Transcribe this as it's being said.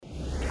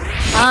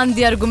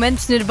Għandi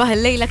argument nirbaħ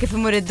il-lejla kif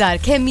imur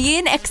id-dar. Kemm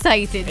jien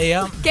excited.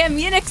 Ejja. Kemm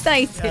jien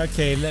excited.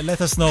 Okay, let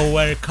us know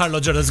where Carlo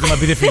Jordan's gonna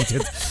be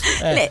defeated.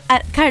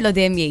 Carlo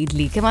dejjem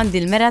jgħidli kemm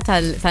għandi l-mera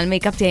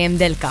tal-makeup tiegħi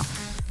mdelka.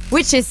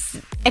 Which is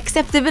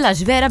acceptable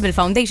għax vera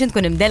bil-foundation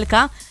tkun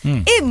imdelka,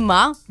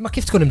 imma Ma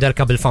kif tkun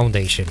imdelka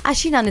bil-foundation?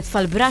 għaxina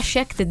nitfall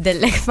brushek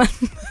tiddellek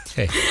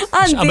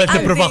Qabel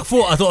tipprova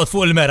fuqha toqgħod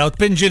fuq il-mera u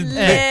tpinġi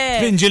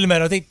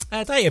l-mera u tgħid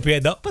tajjeb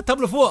jgħidha,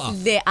 tablu fuqha.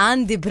 Le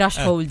għandi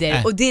brush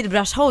holder u di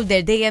l-brush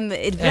holder dejjem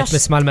il-brush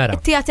Bis mal-mera.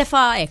 tija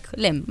tefa hekk,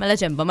 lem, mala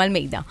ġemba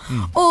mal-mejda.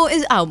 U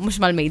mhux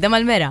mal-mejda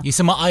mal-mera.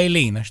 Jisimha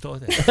Eileen għax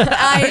toqgħod.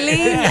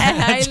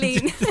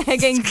 Eileen,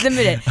 against the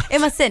mirror.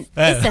 Imma sen,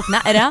 issa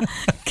naqra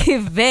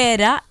kif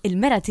vera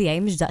il-mera tiegħi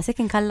mhux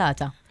daqshekk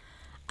inkallata.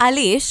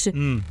 Għaliex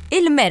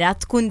il-mera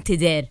tkun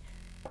tidher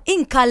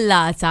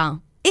inkallata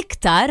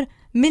iktar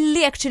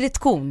milli actually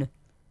tkun.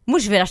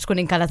 Mhux vera tkun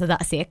inkallata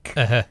daqshekk.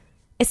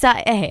 Issa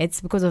it's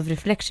because of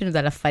reflection u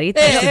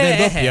dal-affarijiet.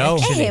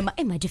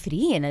 Imma ġifri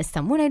jiena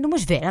nistammu ngħidu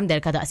mhux vera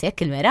mdelka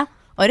daqshekk il-mera.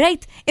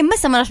 Alright, imma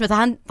issa ma nafx meta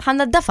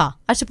ħanna d-dafa.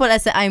 Għax ipol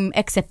I'm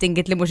accepting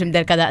it li mhux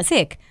imdelka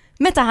daqshekk.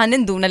 Meta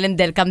ħaninduna li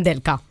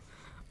mdelka.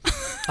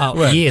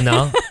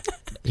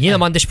 Jiena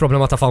m'għandix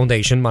problema ta'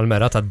 foundation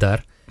mal-mera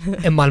tad-dar,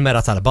 imma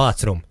l-mera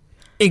tal-bathroom.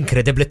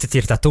 Incredibbli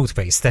t-tir ta'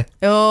 toothpaste.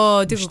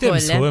 Dik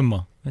X'timsu ukoll.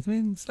 imma. It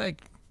means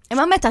like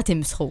Imma meta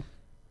timsħu?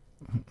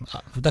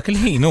 dak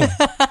il-ħin hu.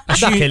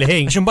 Dak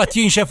il-ħin. Għax imbagħad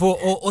jinxef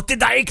u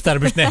tidda iktar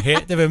biex neħħi,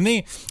 tifhimni?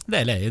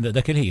 Le,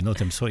 dak il-ħin u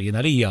timsu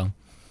jiena lija.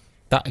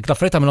 Dak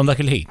fretta minnhom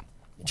dak il-ħin.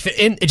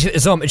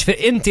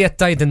 Ġifir inti qed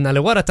tgħidilna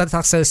li wara ta'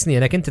 taħsel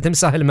snienek inti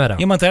timsaħ il-mera.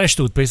 Jien ma tarax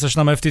toothpaste għax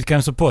nagħmel ftit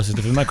kemm suppost,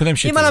 ma jkun hemm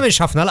xi. Jien ma nagħmilx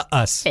ħafna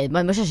laqqas.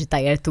 Ma mhux għax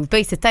it-tajjer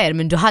toothpaste it-tajjer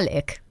minn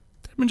ġuħalek.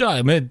 Minn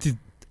ġaj,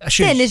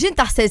 Sen, ġin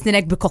taħsel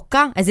sninek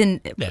bikokka, eżin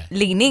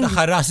leaning.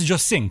 Daħħal rasi ġo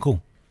sinku.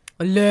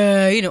 Le,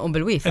 jina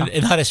bil-wifa.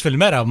 Il-ħares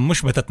fil-mera,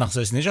 mux meta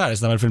t-naħsel sniġar,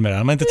 iżdamel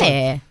fil-mera, ma inti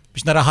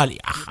biex naraħali.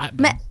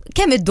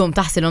 Kemm id-dum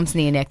taħsilhom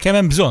sninek?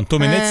 Kemm hemm bżonn, 2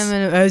 minutes?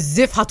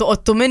 Zif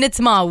ħatuqgħod 2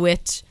 minutes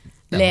mawwiċ.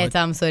 Le,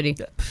 tam, sorry.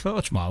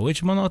 Foċ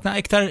mawwiċ, ma notna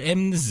iktar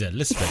nizzel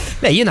l-isfel.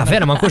 Le, jiena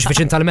vera ma nkunx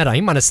biex intal-mera,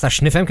 jien ma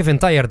nistax nifhem kif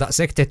intajjer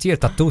daqshekk titjir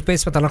ta'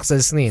 toothpaste meta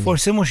naħsel snin.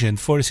 Forsi mhux int,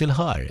 forsi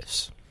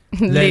l-ħares.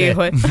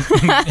 Liħu.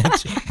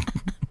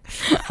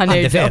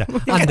 Għandi vera.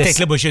 Għandek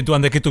li biex intu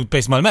għandek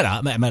it-toothpaste mal-mera,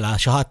 mela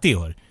xi ħadd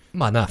ieħor.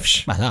 Ma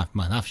nafx.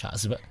 Ma nafx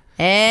ħasba.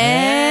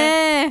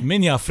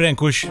 Min jaf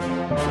Frankux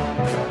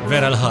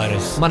vera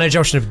l-ħares. Ma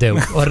nerġgħux nibdew,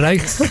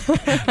 alright?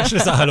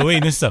 X'isa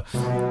Halloween issa.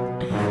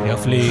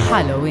 Jaf li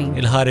Halloween.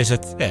 Il-ħares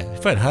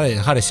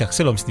ħares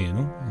jaħsilhom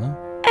snienu.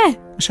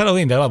 Mhux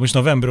Halloween da mhux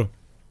Novembru.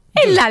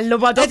 Il-lallu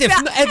badu.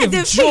 Edin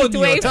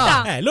Heatwave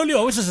ta'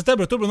 Lulju, issa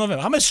Settembru, Ottubru,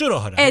 Novembru. 5 xhur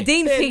oħra.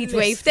 Edin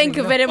Heatwave, thank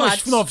you very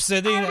much. F'nofs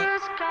edin.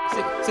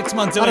 6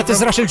 months. Għara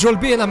tiżrax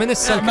il-ġolbina minn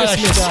issa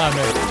l-Christmas.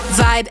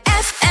 Vibe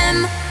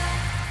FM.